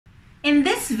In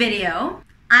this video,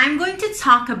 I'm going to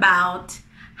talk about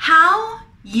how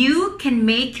you can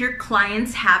make your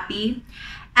clients happy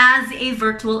as a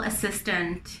virtual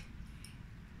assistant.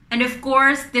 And of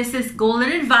course, this is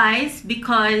golden advice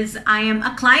because I am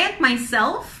a client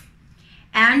myself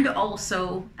and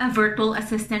also a virtual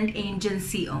assistant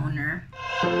agency owner.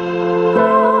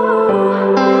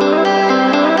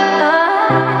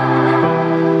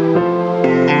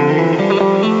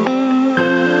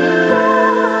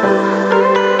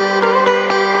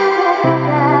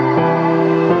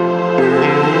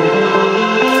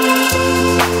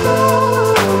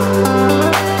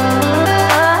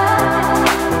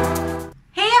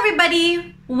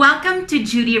 Welcome to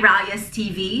Judee Rallos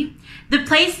TV, the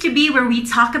place to be where we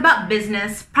talk about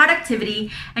business,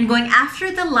 productivity, and going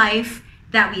after the life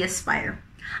that we aspire.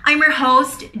 I'm your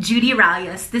host, Judee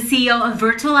Rallos, the CEO of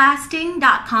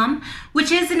virtualasting.com,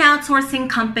 which is an outsourcing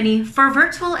company for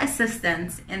virtual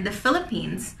assistants in the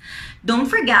Philippines. Don't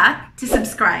forget to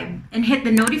subscribe and hit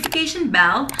the notification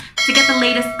bell to get the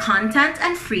latest content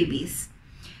and freebies.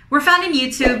 We're found on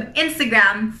YouTube,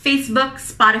 Instagram, Facebook,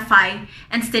 Spotify,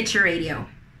 and Stitcher Radio.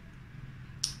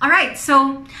 All right,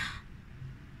 so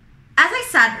as I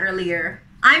said earlier,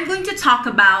 I'm going to talk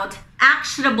about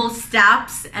actionable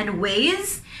steps and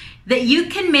ways that you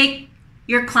can make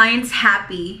your clients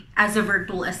happy as a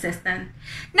virtual assistant.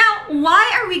 Now,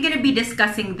 why are we going to be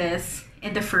discussing this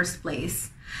in the first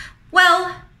place?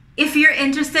 Well, if you're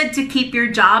interested to keep your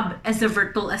job as a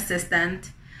virtual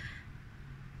assistant,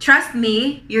 trust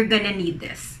me, you're going to need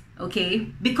this, okay?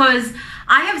 Because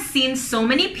I have seen so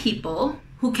many people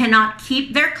who cannot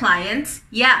keep their clients.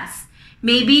 Yes,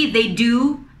 maybe they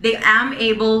are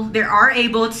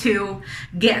able to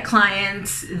get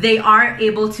clients, they are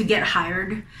able to get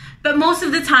hired, but most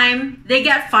of the time they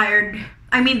get fired.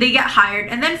 They get hired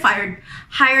and then fired,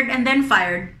 hired and then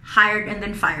fired, hired and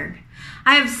then fired.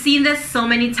 I have seen this so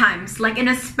many times, like in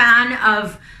a span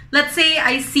of, let's say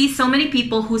I see so many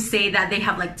people who say that they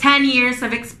have like 10 years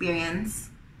of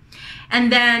experience,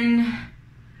 and then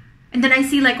I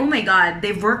see like, oh my God,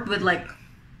 they've worked with like,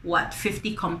 what,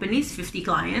 50 companies, 50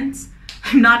 clients?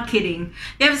 I'm not kidding.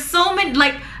 They have so many,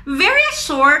 like very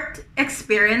short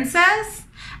experiences,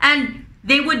 and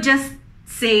they would just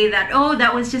say that, oh,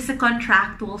 that was just a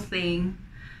contractual thing.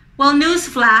 Well,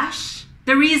 newsflash,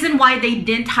 the reason why they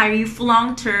didn't hire you for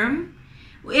long term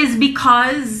is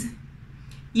because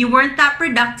you weren't that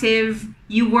productive,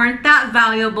 you weren't that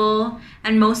valuable,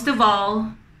 and most of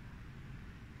all,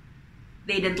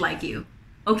 they didn't like you.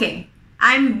 Okay,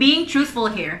 I'm being truthful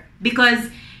here because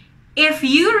if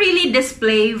you really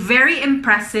display very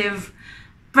impressive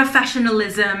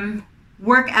professionalism,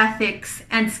 work ethics,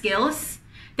 and skills,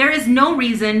 there is no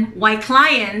reason why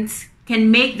clients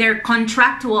can make their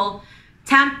contractual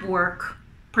temp work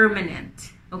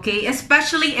permanent, okay?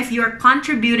 Especially if you're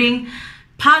contributing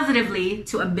positively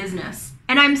to a business.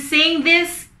 And I'm saying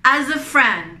this as a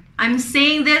friend. I'm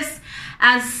saying this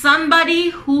as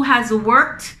somebody who has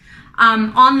worked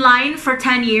online for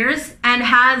 10 years and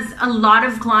has a lot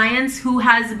of clients who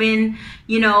has been,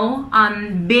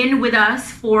 been with us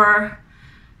for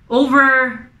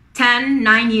over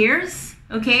 9 years,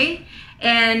 okay?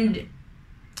 And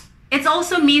it's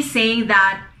also me saying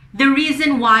that the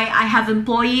reason why I have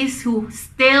employees who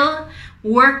still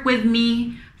work with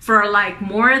me for like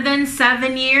more than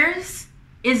 7 years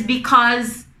is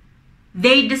because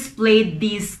they displayed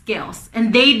these skills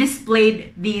and they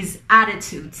displayed these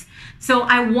attitudes. So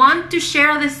I want to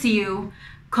share this to you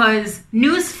because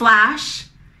newsflash,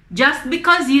 just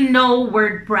because you know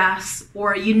WordPress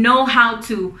or you know how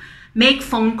to make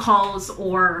phone calls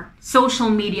or social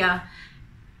media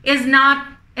is not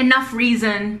enough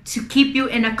reason to keep you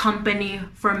in a company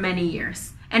for many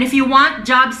years. And if you want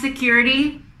job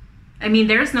security,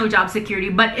 there's no job security,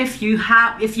 but if you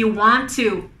want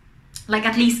to like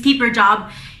at least keep your job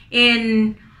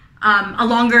in a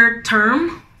longer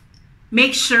term,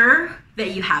 make sure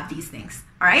that you have these things,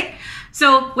 all right?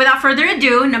 So without further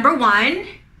ado, number one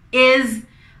is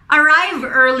arrive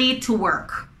early to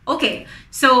work. Okay,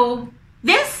 so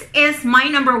this is my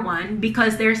number one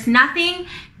because there's nothing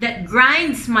that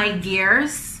grinds my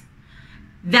gears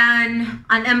than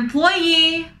an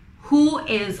employee who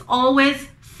is always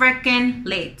freaking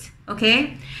late,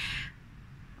 okay?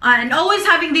 And always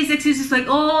having these excuses like,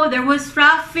 oh, there was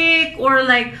traffic, or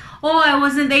like, oh, I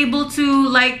wasn't able to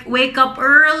like wake up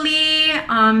early,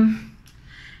 and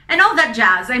all that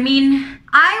jazz.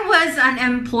 I was an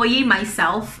employee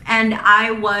myself and I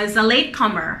was a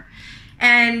latecomer,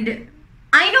 and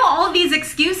I know all these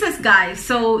excuses, guys,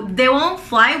 so they won't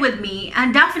fly with me,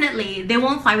 and definitely they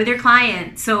won't fly with your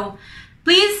client. So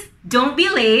please Don't be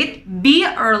late, be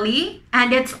early,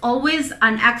 and it's always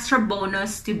an extra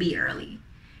bonus to be early.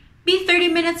 Be 30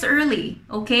 minutes early,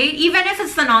 okay? Even if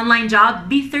it's an online job,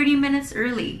 be 30 minutes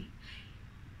early.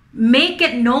 Make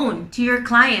it known to your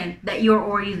client that you're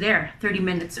already there 30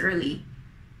 minutes early.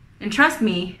 And trust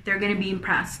me, they're gonna be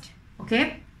impressed,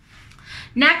 okay?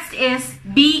 Next is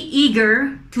be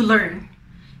eager to learn.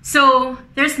 So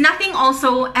there's nothing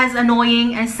also as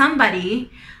annoying as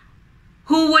somebody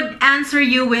who would answer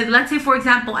you with, let's say for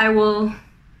example, I will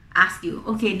ask you,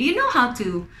 okay, do you know how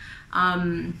to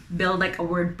build like a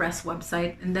WordPress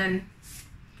website? And then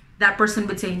that person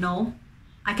would say, no,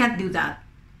 I can't do that.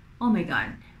 Oh my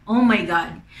God. Oh my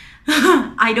God.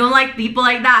 I don't like people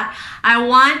like that. I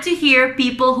want to hear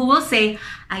people who will say,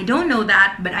 I don't know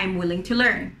that, but I'm willing to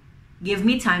learn. Give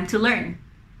me time to learn.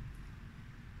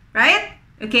 Right?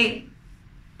 Okay.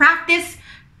 Practice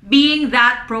being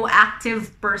that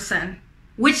proactive person.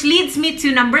 Which leads me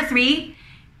to number 3,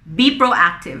 be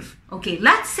proactive. Okay,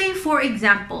 let's say for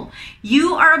example,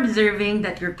 you are observing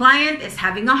that your client is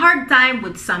having a hard time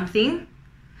with something.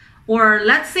 Or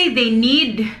let's say they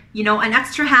need, an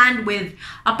extra hand with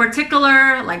a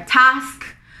particular like task.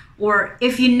 Or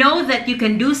if you know that you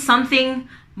can do something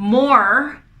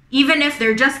more, even if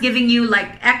they're just giving you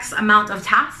like X amount of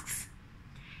tasks,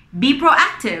 be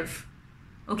proactive,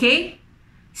 okay?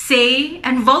 Say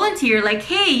and volunteer like,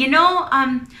 hey,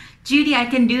 Judee, I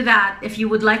can do that. If you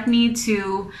would like me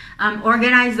to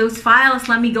organize those files,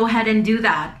 let me go ahead and do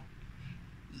that.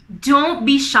 Don't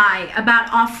be shy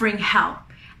about offering help.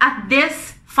 At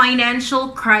this financial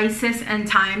crisis and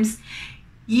times,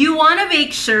 you want to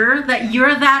make sure that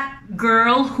you're that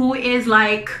girl who is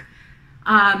like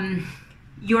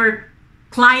your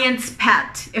client's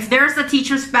pet. If there's a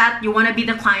teacher's pet, you want to be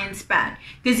the client's pet,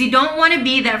 because you don't want to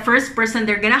be that first person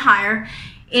they're gonna hire.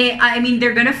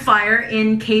 They're gonna fire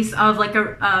in case of like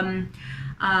a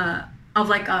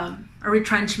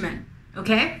retrenchment.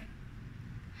 Okay.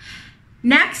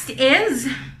 Next is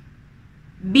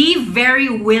be very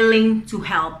willing to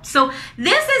help. So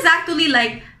this is actually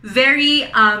like very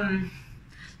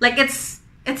it's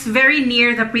very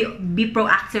near the be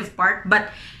proactive part, but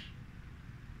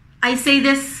I say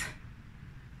this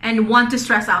and want to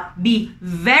stress out, be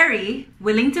very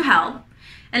willing to help.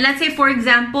 And let's say for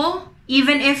example,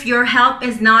 even if your help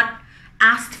is not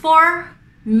asked for,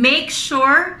 make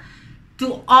sure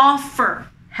to offer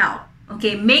help.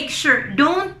 Okay, make sure,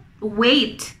 don't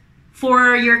wait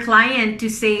for your client to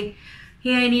say,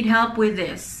 hey, I need help with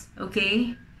this,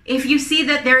 okay? If you see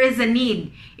that there is a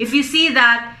need, if you see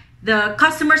that the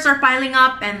customers are piling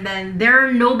up and then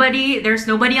there's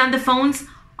nobody on the phones,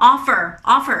 offer,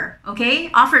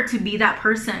 okay? Offer to be that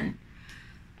person.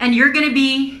 And you're gonna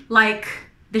be like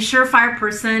the surefire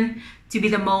person to be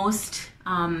the most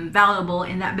valuable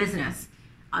in that business,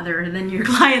 other than your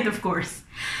client, of course.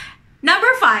 Number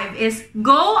 5 is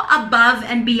go above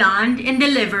and beyond in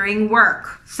delivering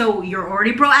work. So you're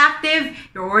already proactive,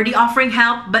 you're already offering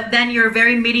help, but then you're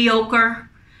very mediocre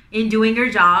in doing your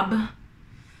job.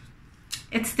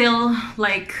 It's still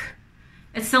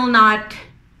not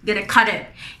gonna cut it.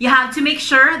 You have to make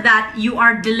sure that you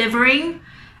are delivering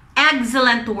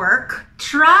excellent work.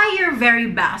 Try your very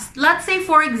best. Let's say,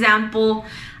 for example,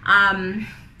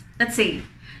 let's say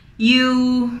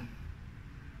you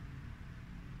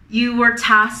were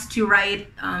tasked to write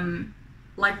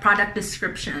like product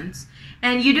descriptions,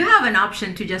 and you do have an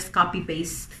option to just copy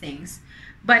paste things,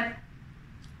 but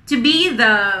to be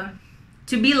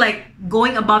like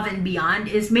going above and beyond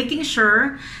is making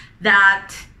sure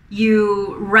that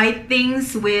you write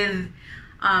things with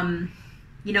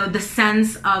the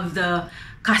sense of the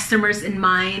customers in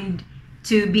mind,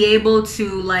 to be able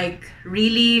to like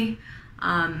really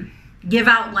give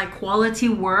out like quality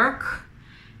work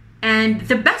and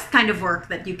the best kind of work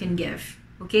that you can give.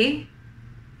 Okay,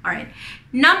 all right.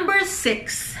 Number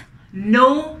 6,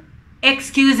 no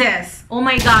excuses. Oh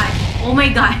my god.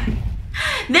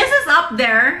 This is up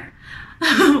there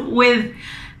with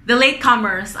the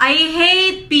latecomers. I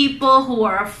hate people who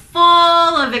are full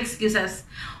of excuses.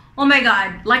 Oh my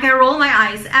god, like I roll my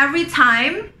eyes every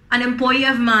time an employee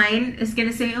of mine is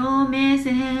gonna say, oh miss,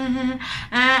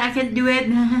 I can't do it.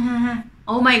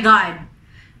 Oh my god.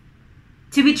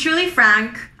 To be truly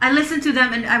frank, I listen to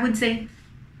them and I would say,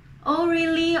 oh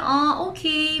really? Oh,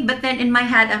 okay. But then in my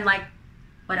head, I'm like,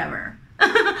 whatever.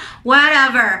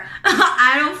 Whatever.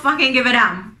 I don't fucking give a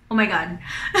damn. Oh my god.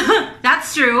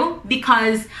 That's true,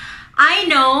 because I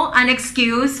know an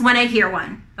excuse when I hear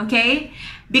one, okay?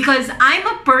 Because I'm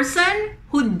a person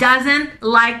who doesn't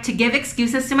like to give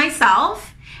excuses to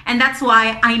myself, and that's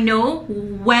why I know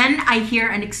when I hear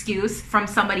an excuse from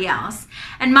somebody else.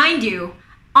 And mind you,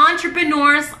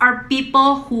 Entrepreneurs are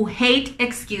people who hate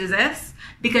excuses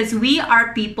because we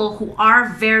are people who are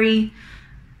very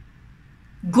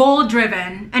goal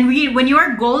driven. And when you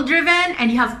are goal driven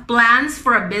and you have plans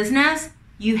for a business,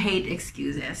 you hate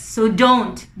excuses. So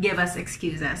don't give us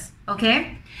excuses,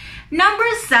 okay? Number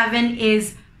 7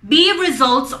 is be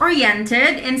results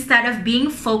oriented instead of being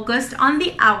focused on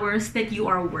the hours that you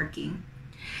are working.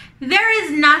 There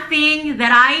is nothing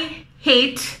that I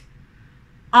hate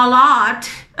a lot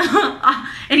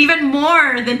and even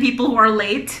more than people who are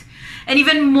late and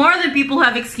even more than people who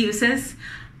have excuses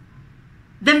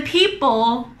than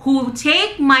people who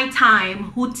take my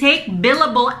time, who take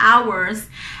billable hours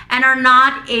and are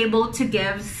not able to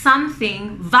give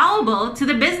something valuable to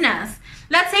the business.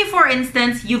 Let's say, for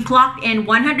instance, you've clocked in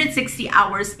 160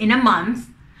 hours in a month,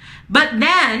 but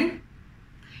then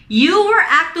you were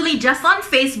actually just on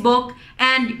Facebook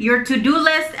and your to-do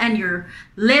list and your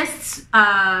lists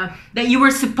that you were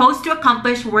supposed to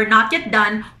accomplish were not yet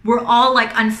done, were all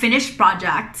like unfinished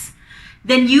projects.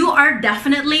 Then you are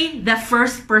definitely the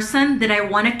first person that I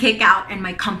want to kick out in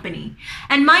my company.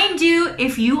 And mind you,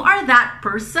 if you are that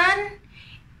person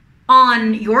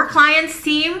on your client's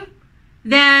team,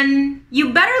 then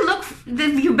you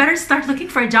better start looking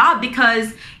for a job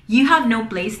because you have no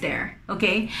place there,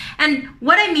 okay? And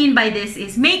what I mean by this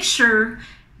is make sure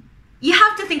you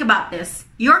have to think about this.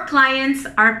 Your clients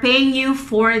are paying you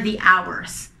for the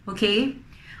hours, okay?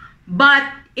 But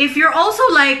if you're also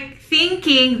like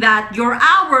thinking that your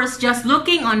hours just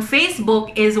looking on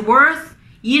Facebook is worth,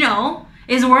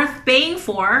 is worth paying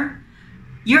for,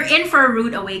 you're in for a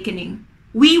rude awakening.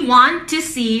 We want to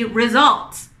see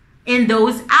results in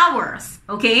those hours,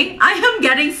 okay? I am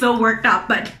getting so worked up,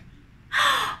 but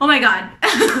oh my God.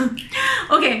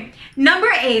 Okay, number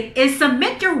 8 is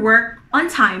submit your work on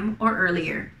time or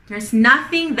earlier. There's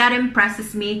nothing that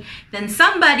impresses me than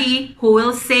somebody who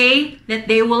will say that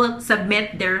they will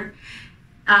submit their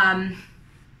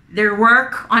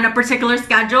work on a particular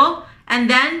schedule and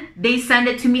then they send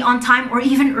it to me on time or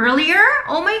even earlier.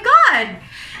 Oh my God.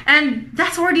 And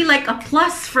that's already like a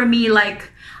plus for me.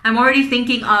 Like I'm already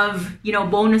thinking of,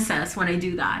 bonuses when I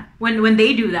do that, when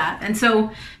they do that. And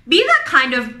so be that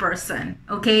kind of person,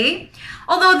 okay?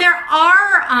 Although there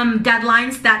are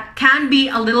deadlines that can be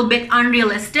a little bit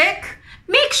unrealistic,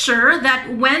 make sure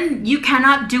that when you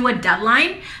cannot do a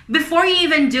deadline, before you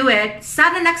even do it,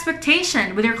 set an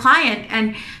expectation with your client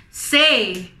and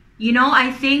say,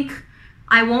 I think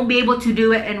I won't be able to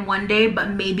do it in 1 day,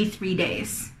 but maybe 3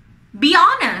 days. Be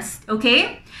honest,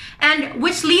 okay? And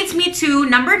which leads me to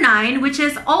number 9, which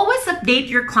is always update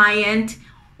your client,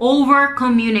 over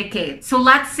communicate. So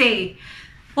let's say,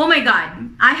 oh my God,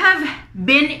 I have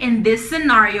been in this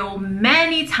scenario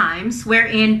many times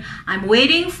wherein I'm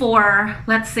waiting for,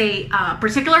 let's say, a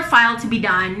particular file to be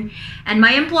done and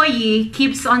my employee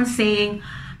keeps on saying,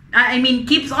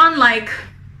 keeps on like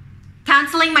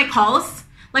canceling my calls.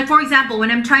 Like for example,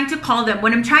 when I'm trying to call them,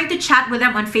 when I'm trying to chat with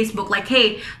them on Facebook, like,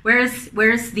 hey,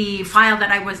 where's the file that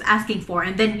I was asking for?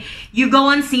 And then you go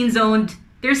on Scene Zoned.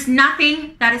 There's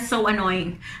nothing that is so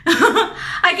annoying.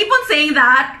 I keep on saying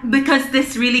that because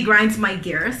this really grinds my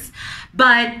gears.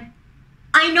 But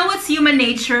I know it's human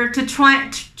nature to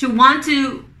want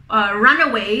to run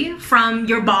away from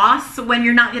your boss when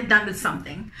you're not yet done with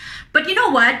something. But you know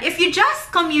what? If you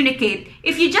just communicate,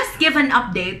 if you just give an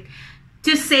update,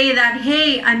 to say that,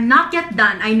 hey, I'm not yet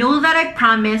done. I know that I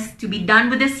promised to be done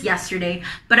with this yesterday,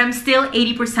 but I'm still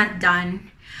 80%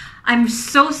 done. I'm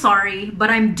so sorry,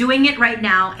 but I'm doing it right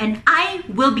now and I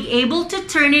will be able to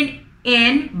turn it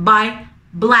in by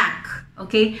blank,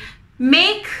 okay?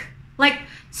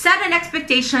 Set an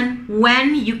expectation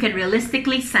when you can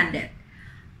realistically send it,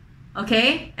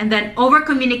 okay? And then over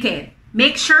communicate.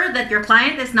 Make sure that your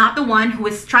client is not the one who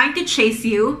is trying to chase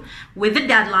you with the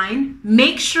deadline.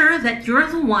 Make sure that you're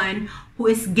the one who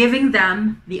is giving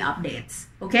them the updates,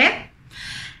 okay?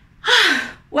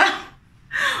 Well,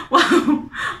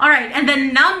 all right. And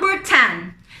then number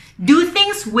 10, do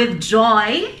things with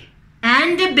joy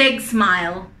and a big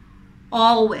smile,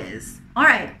 always. All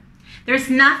right. There's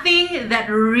nothing that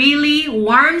really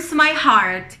warms my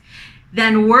heart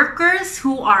than workers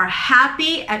who are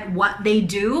happy at what they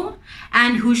do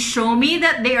and who show me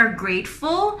that they are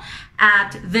grateful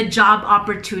at the job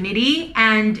opportunity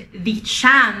and the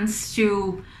chance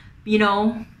to,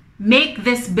 make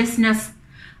this business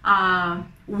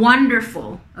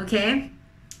wonderful, okay?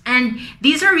 And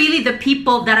these are really the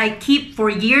people that I keep for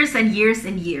years and years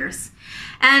and years.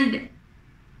 And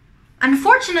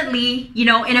unfortunately, in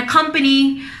a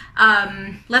company,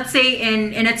 let's say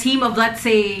in a team of, let's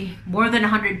say, more than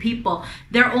 100 people,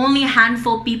 there are only a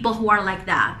handful of people who are like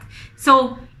that.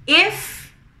 So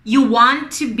if you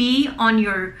want to be on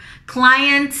your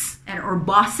clients or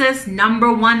bosses'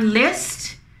 #1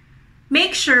 list,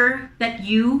 make sure that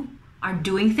you are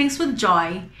doing things with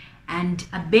joy and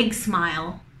a big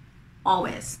smile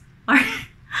always. All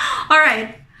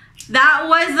right. That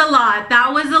was a lot.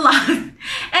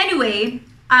 Anyway,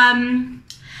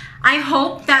 I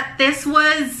hope that this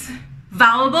was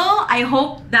valuable. I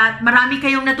hope that marami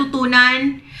kayong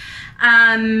natutunan.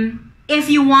 If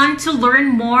you want to learn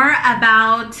more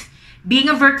about being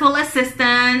a virtual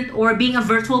assistant or being a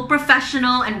virtual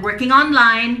professional and working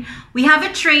online, we have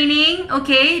a training,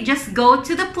 okay? Just go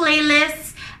to the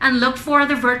playlists and look for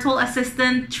the Virtual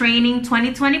Assistant Training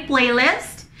 2020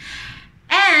 playlist.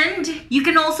 And you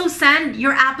can also send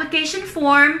your application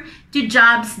form to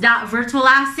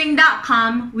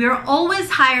jobs.virtualasting.com. We're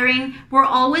always hiring, we're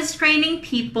always training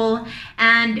people,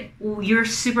 and you're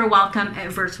super welcome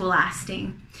at Virtual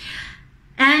Asting.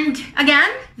 And again,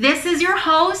 this is your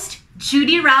host,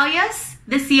 Judee Rallos,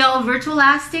 the CEO of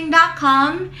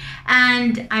virtualasting.com,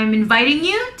 and I'm inviting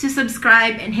you to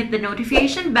subscribe and hit the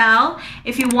notification bell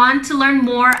if you want to learn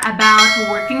more about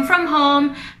working from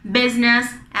home, business,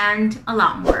 and a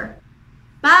lot more.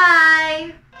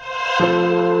 Bye!